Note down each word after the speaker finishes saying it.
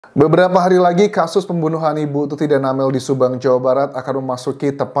Beberapa hari lagi, kasus pembunuhan Ibu Tuti dan Amel di Subang, Jawa Barat akan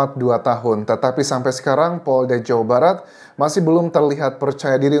memasuki tepat 2 tahun. Tetapi sampai sekarang, Polda Jawa Barat masih belum terlihat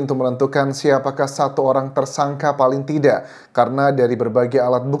percaya diri untuk menentukan siapakah satu orang tersangka paling tidak. Karena dari berbagai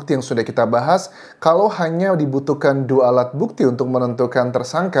alat bukti yang sudah kita bahas, kalau hanya dibutuhkan 2 alat bukti untuk menentukan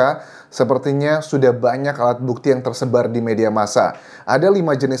tersangka, sepertinya sudah banyak alat bukti yang tersebar di media massa. Ada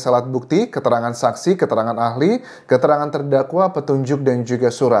 5 jenis alat bukti: keterangan saksi, keterangan ahli, keterangan terdakwa, petunjuk, dan juga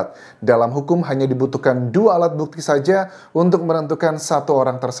surat. Dalam hukum hanya dibutuhkan 2 alat bukti saja untuk menentukan satu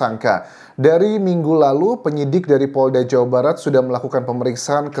orang tersangka. Dari minggu lalu, penyidik dari Polda Jawa Barat sudah melakukan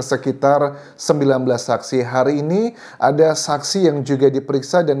pemeriksaan ke sekitar 19 saksi. Hari ini ada saksi yang juga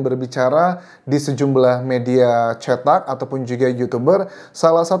diperiksa dan berbicara di sejumlah media cetak ataupun juga YouTuber.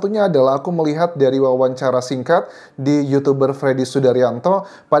 Salah satunya adalah aku melihat dari wawancara singkat di YouTuber Freddy Sudaryanto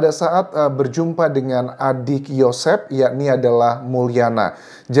pada saat berjumpa dengan adik Yosep, yakni adalah Mulyana.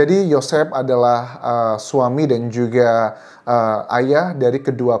 Jadi Yosep adalah suami dan juga ayah dari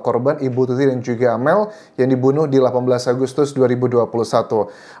kedua korban, Ibu Tuti dan juga Amel, yang dibunuh di 18 Agustus 2021.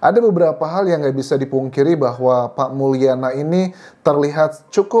 Ada beberapa hal yang nggak bisa dipungkiri bahwa Pak Mulyana ini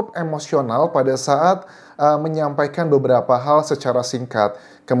terlihat cukup emosional pada saat menyampaikan beberapa hal secara singkat.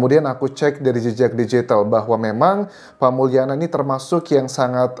 Kemudian aku cek dari jejak digital bahwa memang Pak Mulyana ini termasuk yang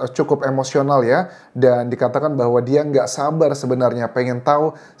sangat cukup emosional ya. Dan dikatakan bahwa dia nggak sabar sebenarnya pengen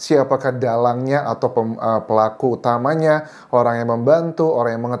tahu siapakah dalangnya atau pelaku utamanya, orang yang membantu,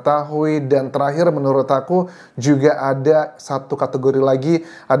 orang yang mengetahui. Dan terakhir menurut aku juga ada satu kategori lagi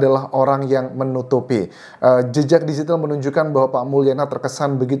adalah orang yang menutupi. Jejak digital menunjukkan bahwa Pak Mulyana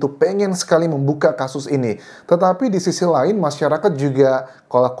terkesan begitu pengen sekali membuka kasus ini. Tetapi di sisi lain masyarakat juga,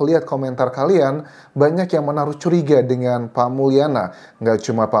 kalau aku lihat komentar kalian, banyak yang menaruh curiga dengan Pak Mulyana. Nggak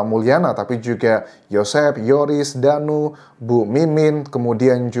cuma Pak Mulyana, tapi juga Yosep, Yoris, Danu, Bu Mimin,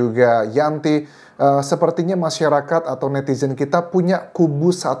 kemudian juga Yanti. Sepertinya masyarakat atau netizen kita punya kubu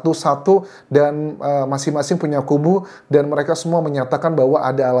satu-satu dan masing-masing punya kubu dan mereka semua menyatakan bahwa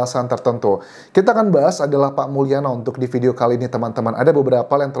ada alasan tertentu. Kita akan bahas adalah Pak Mulyana untuk di video kali ini teman-teman. Ada beberapa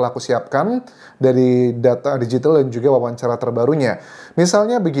yang telah aku siapkan dari data digital dan juga wawancara terbarunya.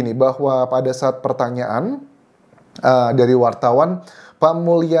 Misalnya begini, bahwa pada saat pertanyaan dari wartawan, Pak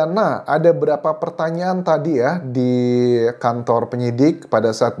Mulyana, ada berapa pertanyaan tadi ya di kantor penyidik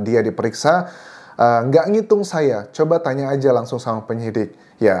pada saat dia diperiksa? Nggak ngitung saya, coba tanya aja langsung sama penyidik.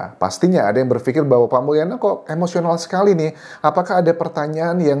 Ya, pastinya ada yang berpikir bahwa Pak Mulyana kok emosional sekali nih. Apakah ada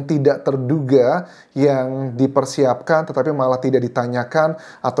pertanyaan yang tidak terduga yang dipersiapkan tetapi malah tidak ditanyakan,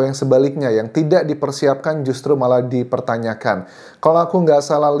 atau yang sebaliknya yang tidak dipersiapkan justru malah dipertanyakan. Kalau aku nggak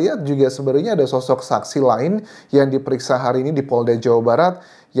salah lihat juga sebenarnya ada sosok saksi lain yang diperiksa hari ini di Polda Jawa Barat.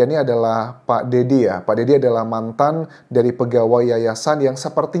 Ini adalah Pak Dedi ya. Pak Dedi adalah mantan dari pegawai yayasan yang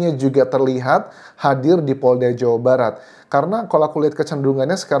sepertinya juga terlihat hadir di Polda Jawa Barat. Karena kalau aku lihat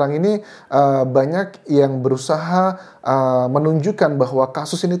kecenderungannya sekarang ini banyak yang berusaha menunjukkan bahwa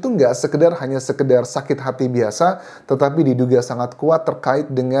kasus ini tuh nggak hanya sekedar sakit hati biasa, tetapi diduga sangat kuat terkait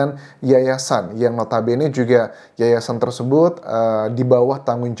dengan yayasan yang notabene juga yayasan tersebut di bawah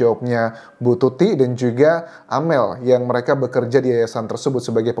tanggung jawabnya Bu Tuti dan juga Amel, yang mereka bekerja di yayasan tersebut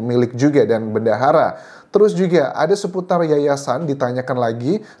sebagai pemilik juga dan bendahara. Terus juga ada seputar yayasan ditanyakan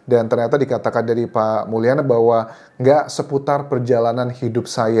lagi dan ternyata dikatakan dari Pak Mulyana bahwa nggak seputar perjalanan hidup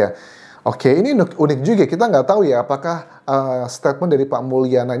saya. Oke, ini unik juga. Kita nggak tahu ya apakah statement dari Pak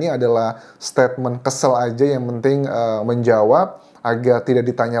Mulyana ini adalah statement kesel aja yang penting menjawab agar tidak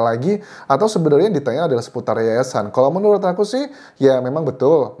ditanya lagi, atau sebenarnya ditanya adalah seputar yayasan. Kalau menurut aku sih, ya memang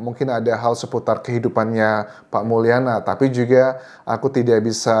betul, mungkin ada hal seputar kehidupannya Pak Mulyana, tapi juga aku tidak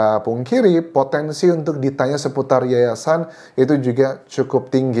bisa pungkiri potensi untuk ditanya seputar yayasan itu juga cukup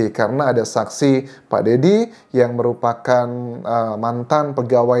tinggi, karena ada saksi Pak Dedi yang merupakan mantan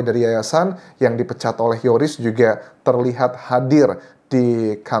pegawai dari yayasan yang dipecat oleh Yoris juga terlihat hadir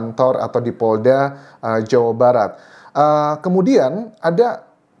di kantor atau di Polda Jawa Barat. Kemudian ada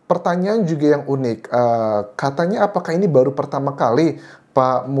pertanyaan juga yang unik. Katanya apakah ini baru pertama kali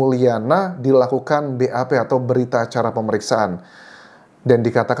Pak Mulyana dilakukan BAP atau berita acara pemeriksaan? Dan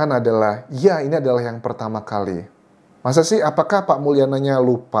dikatakan adalah, ya ini adalah yang pertama kali. Masa sih, apakah Pak Mulyananya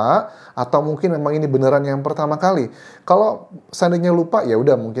lupa atau mungkin memang ini beneran yang pertama kali? Kalau seandainya lupa ya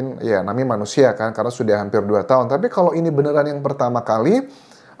udah, mungkin ya namanya manusia kan, karena sudah hampir 2 tahun. Tapi kalau ini beneran yang pertama kali,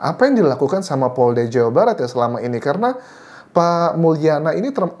 apa yang dilakukan sama Polda Jawa Barat ya selama ini? Karena Pak Mulyana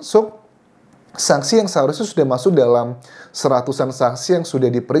ini termasuk saksi yang seharusnya sudah masuk dalam seratusan saksi yang sudah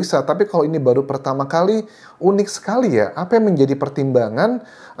diperiksa. Tapi kalau ini baru pertama kali, unik sekali ya. Apa yang menjadi pertimbangan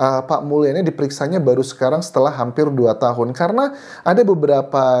Pak Mulyana diperiksanya baru sekarang setelah hampir 2 tahun? Karena ada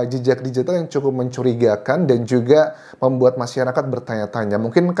beberapa jejak digital yang cukup mencurigakan dan juga membuat masyarakat bertanya-tanya.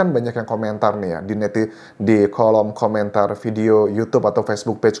 Mungkin kan banyak yang komentar nih ya di kolom komentar video YouTube atau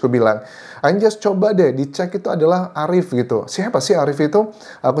Facebook pageku bilang, Anjas coba deh dicek itu adalah Arif gitu. Siapa sih Arif itu?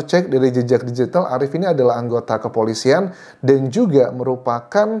 Aku cek dari jejak digital, Arif ini adalah anggota kepolisian dan juga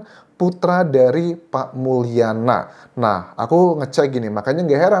merupakan putra dari Pak Mulyana. Nah, aku ngecek gini, makanya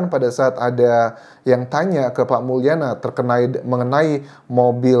nggak heran pada saat ada yang tanya ke Pak Mulyana mengenai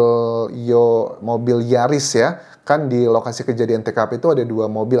mobil Yaris ya. Kan di lokasi kejadian TKP itu ada 2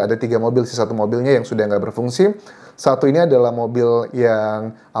 mobil, ada 3 mobil, satu mobilnya yang sudah nggak berfungsi. Satu ini adalah mobil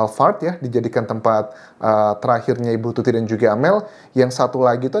yang Alphard ya, dijadikan tempat terakhirnya Ibu Tuti dan juga Amel. Yang satu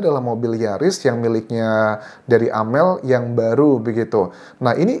lagi itu adalah mobil Yaris yang miliknya dari Amel yang baru begitu.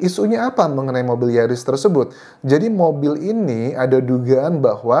 Nah, ini isunya apa mengenai mobil Yaris tersebut? Jadi mobil ini ada dugaan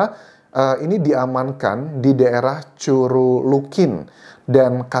bahwa ini diamankan di daerah Curulukin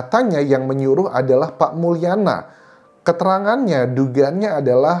dan katanya yang menyuruh adalah Pak Mulyana. Keterangannya, dugaannya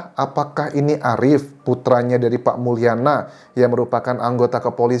adalah apakah ini Arif, putranya dari Pak Mulyana, yang merupakan anggota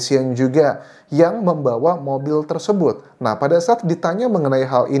kepolisian juga, yang membawa mobil tersebut. Nah, pada saat ditanya mengenai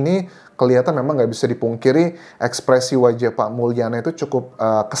hal ini, kelihatan memang nggak bisa dipungkiri, ekspresi wajah Pak Mulyana itu cukup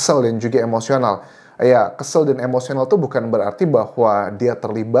kesel dan juga emosional. Ya, kesel dan emosional itu bukan berarti bahwa dia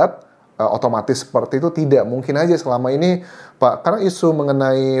terlibat, otomatis seperti itu, tidak. Mungkin aja selama ini, Pak, karena isu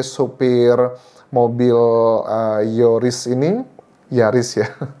mengenai supir mobil Yaris ya,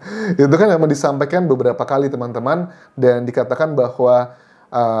 itu kan memang disampaikan beberapa kali teman-teman, dan dikatakan bahwa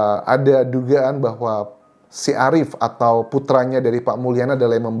ada dugaan bahwa si Arif atau putranya dari Pak Mulyana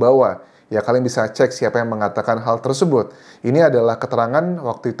adalah yang membawa. Ya, kalian bisa cek siapa yang mengatakan hal tersebut. Ini adalah keterangan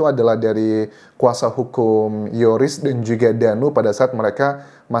waktu itu adalah dari kuasa hukum Yoris dan juga Danu pada saat mereka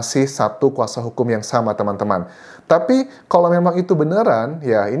masih satu kuasa hukum yang sama, teman-teman. Tapi kalau memang itu beneran,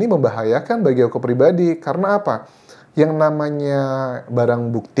 ya ini membahayakan bagi aku pribadi. Karena apa? Yang namanya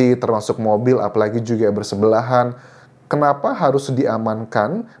barang bukti termasuk mobil, apalagi juga bersebelahan, kenapa harus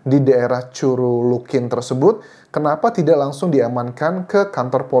diamankan di daerah Curulukin tersebut? Kenapa tidak langsung diamankan ke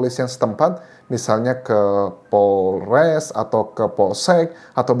kantor polisi yang setempat, misalnya ke Polres atau ke Polsek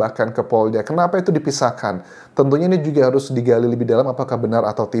atau bahkan ke Polda? Kenapa itu dipisahkan? Tentunya ini juga harus digali lebih dalam apakah benar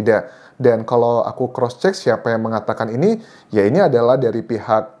atau tidak. Dan kalau aku cross-check siapa yang mengatakan ini, ya ini adalah dari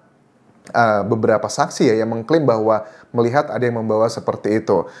pihak beberapa saksi ya yang mengklaim bahwa melihat ada yang membawa seperti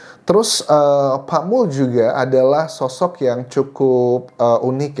itu. Terus Pak Mul juga adalah sosok yang cukup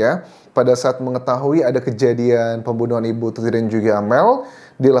unik ya. Pada saat mengetahui ada kejadian pembunuhan Ibu Tuti dan juga Amel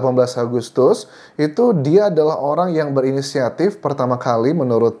di 18 Agustus, itu dia adalah orang yang berinisiatif pertama kali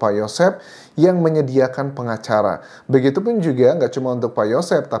menurut Pak Yosep yang menyediakan pengacara. Begitupun juga nggak cuma untuk Pak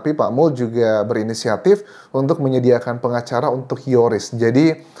Yosep, tapi Pak Mul juga berinisiatif untuk menyediakan pengacara untuk Yoris.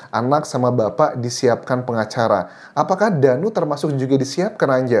 Jadi anak sama bapak disiapkan pengacara. Apakah Danu termasuk juga disiapkan,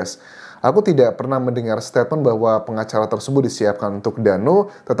 Anjas? Aku tidak pernah mendengar statement bahwa pengacara tersebut disiapkan untuk Danu,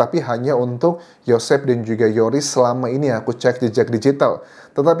 tetapi hanya untuk Yosep dan juga Yoris selama ini aku cek jejak digital.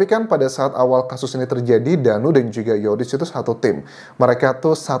 Tetapi kan pada saat awal kasus ini terjadi, Danu dan juga Yoris itu satu tim. Mereka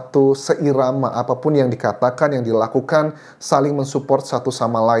tuh satu seirama, apapun yang dikatakan, yang dilakukan, saling mensupport satu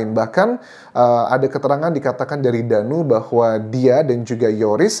sama lain. Bahkan ada keterangan dikatakan dari Danu bahwa dia dan juga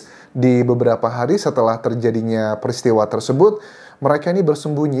Yoris di beberapa hari setelah terjadinya peristiwa tersebut, mereka ini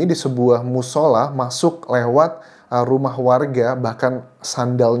bersembunyi di sebuah musola, masuk lewat rumah warga, bahkan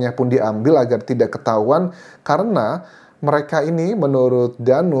sandalnya pun diambil agar tidak ketahuan, karena mereka ini menurut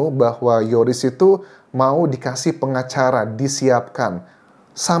Danu bahwa Yoris itu mau dikasih pengacara, disiapkan.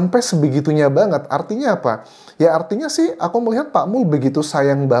 Sampai sebegitunya banget. Artinya apa? Ya artinya sih aku melihat Pak Mul begitu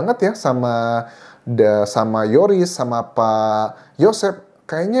sayang banget ya sama Yoris, sama Pak Yosep.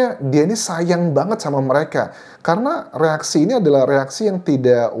 Kayaknya dia ini sayang banget sama mereka. Karena reaksi ini adalah reaksi yang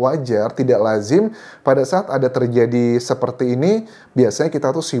tidak wajar, tidak lazim. Pada saat ada terjadi seperti ini, biasanya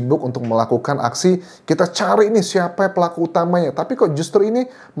kita tuh sibuk untuk melakukan aksi, kita cari ini siapa pelaku utamanya. Tapi kok justru ini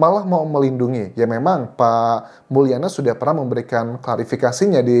malah mau melindungi. Ya memang Pak Mulyana sudah pernah memberikan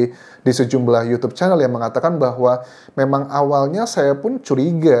klarifikasinya di sejumlah YouTube channel yang mengatakan bahwa memang awalnya saya pun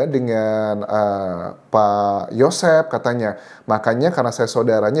curiga dengan Pak Yosep katanya. Makanya karena saya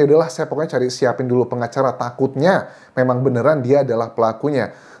saudaranya, udahlah saya pokoknya siapin dulu pengacara, takutnya memang beneran dia adalah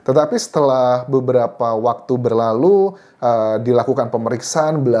pelakunya. Tetapi setelah beberapa waktu berlalu, dilakukan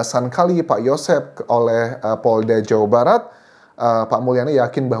pemeriksaan belasan kali Pak Yosep oleh Polda Jawa Barat, Pak Mulyana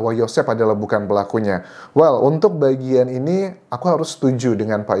yakin bahwa Yosep adalah bukan pelakunya. Well, untuk bagian ini aku harus setuju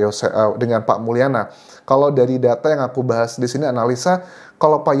dengan dengan Pak Mulyana. Kalau dari data yang aku bahas di sini analisa,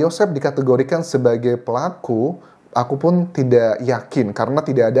 kalau Pak Yosep dikategorikan sebagai pelaku, aku pun tidak yakin karena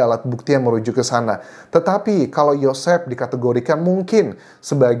tidak ada alat bukti yang merujuk ke sana. Tetapi kalau Yosep dikategorikan mungkin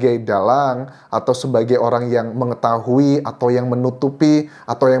sebagai dalang atau sebagai orang yang mengetahui atau yang menutupi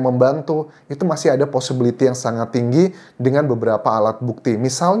atau yang membantu, itu masih ada possibility yang sangat tinggi dengan beberapa alat bukti.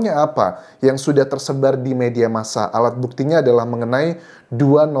 Misalnya apa? Yang sudah tersebar di media massa. Alat buktinya adalah mengenai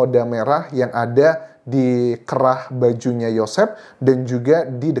 2 noda merah yang ada di kerah bajunya Yosep dan juga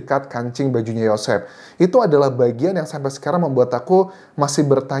di dekat kancing bajunya Yosep. Itu adalah bagian yang sampai sekarang membuat aku masih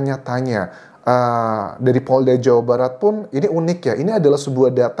bertanya-tanya. Dari Polda Jawa Barat pun ini unik ya. Ini adalah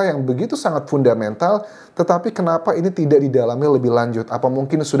sebuah data yang begitu sangat fundamental, tetapi kenapa ini tidak didalami lebih lanjut? Apa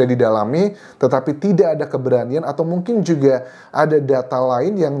mungkin sudah didalami tetapi tidak ada keberanian, atau mungkin juga ada data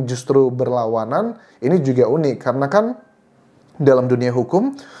lain yang justru berlawanan? Ini juga unik karena kan dalam dunia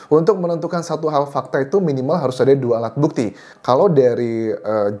hukum, untuk menentukan satu hal fakta itu minimal harus ada 2 alat bukti. Kalau dari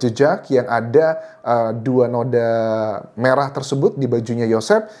jejak yang ada 2 noda merah tersebut di bajunya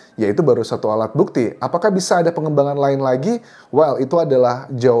Yosep, yaitu baru 1 alat bukti. Apakah bisa ada pengembangan lain lagi? Well, itu adalah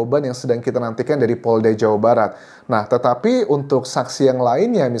jawaban yang sedang kita nantikan dari Polda Jawa Barat. Nah, tetapi untuk saksi yang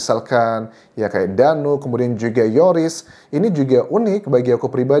lainnya, misalkan ya kayak Danu, kemudian juga Yoris, ini juga unik bagi aku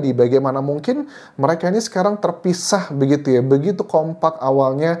pribadi. Bagaimana mungkin mereka ini sekarang terpisah begitu ya, begitu kompak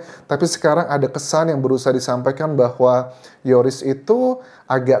awalnya, tapi sekarang ada kesan yang berusaha disampaikan bahwa Yoris itu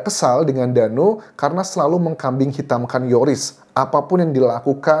agak kesal dengan Danu karena selalu mengkambing hitamkan Yoris. Apapun yang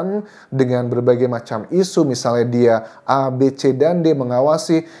dilakukan dengan berbagai macam isu, misalnya dia A, B, C, dan D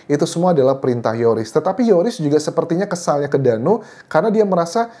mengawasi, itu semua adalah perintah Yoris. Tetapi Yoris juga sepertinya kesalnya ke Danu karena dia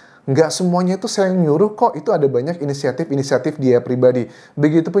merasa nggak semuanya itu saya yang nyuruh kok, itu ada banyak inisiatif-inisiatif dia pribadi.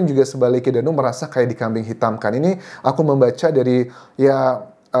 Begitupun juga sebaliknya, Danu merasa kayak dikambing hitamkan. Ini aku membaca dari ya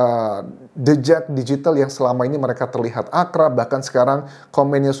jejak digital yang selama ini mereka terlihat akrab, bahkan sekarang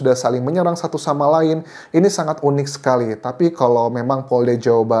komennya sudah saling menyerang satu sama lain. Ini sangat unik sekali. Tapi kalau memang Polda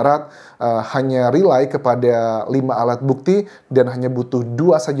Jawa Barat hanya rely kepada 5 alat bukti dan hanya butuh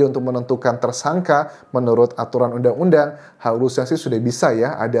 2 saja untuk menentukan tersangka menurut aturan undang-undang, harusnya sih sudah bisa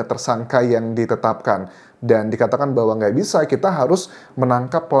ya ada tersangka yang ditetapkan. Dan dikatakan bahwa nggak bisa, kita harus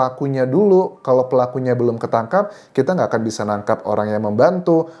menangkap pelakunya dulu. Kalau pelakunya belum ketangkap, kita nggak akan bisa nangkap orang yang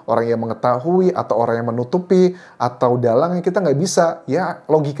membantu, orang yang mengetahui, atau orang yang menutupi, atau dalang yang kita nggak bisa. Ya,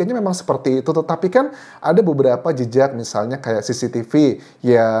 logikanya memang seperti itu. Tetapi kan ada beberapa jejak, misalnya kayak CCTV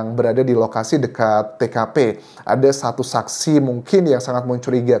yang berada di lokasi dekat TKP. Ada satu saksi mungkin yang sangat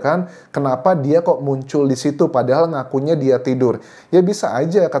mencurigakan, kenapa dia kok muncul di situ, padahal ngakunya dia tidur. Ya bisa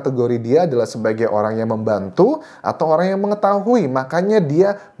aja kategori dia adalah sebagai orang yang membantu atau orang yang mengetahui, makanya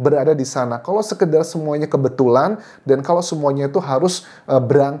dia berada di sana. Kalau sekedar semuanya kebetulan dan kalau semuanya itu harus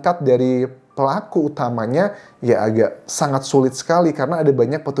berangkat dari pelaku utamanya, ya agak sangat sulit sekali karena ada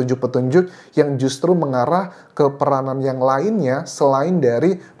banyak petunjuk-petunjuk yang justru mengarah ke peranan yang lainnya selain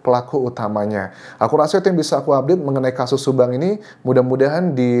dari pelaku utamanya. Aku rasa itu yang bisa aku update mengenai kasus Subang ini.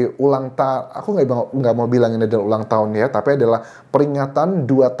 Mudah-mudahan di ulang tahun, aku nggak mau bilang ini adalah ulang tahun ya, tapi adalah peringatan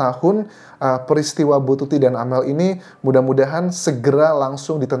 2 tahun peristiwa Bu Tuti dan Amel ini. Mudah-mudahan segera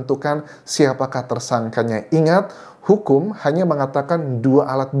langsung ditentukan siapakah tersangkanya. Ingat, hukum hanya mengatakan 2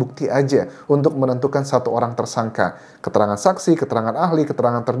 alat bukti aja untuk menentukan satu orang tersangka. Keterangan saksi, keterangan ahli,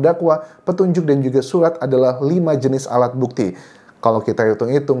 keterangan terdakwa, petunjuk dan juga surat adalah 5 jenis alat bukti. Kalau kita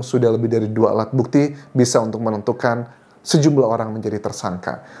hitung-hitung sudah lebih dari 2 alat bukti bisa untuk menentukan sejumlah orang menjadi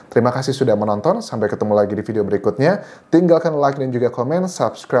tersangka. Terima kasih sudah menonton, sampai ketemu lagi di video berikutnya. Tinggalkan like dan juga komen,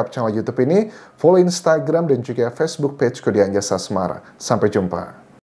 subscribe channel YouTube ini, follow Instagram dan juga Facebook page Kodian Jasa Semara. Sampai jumpa.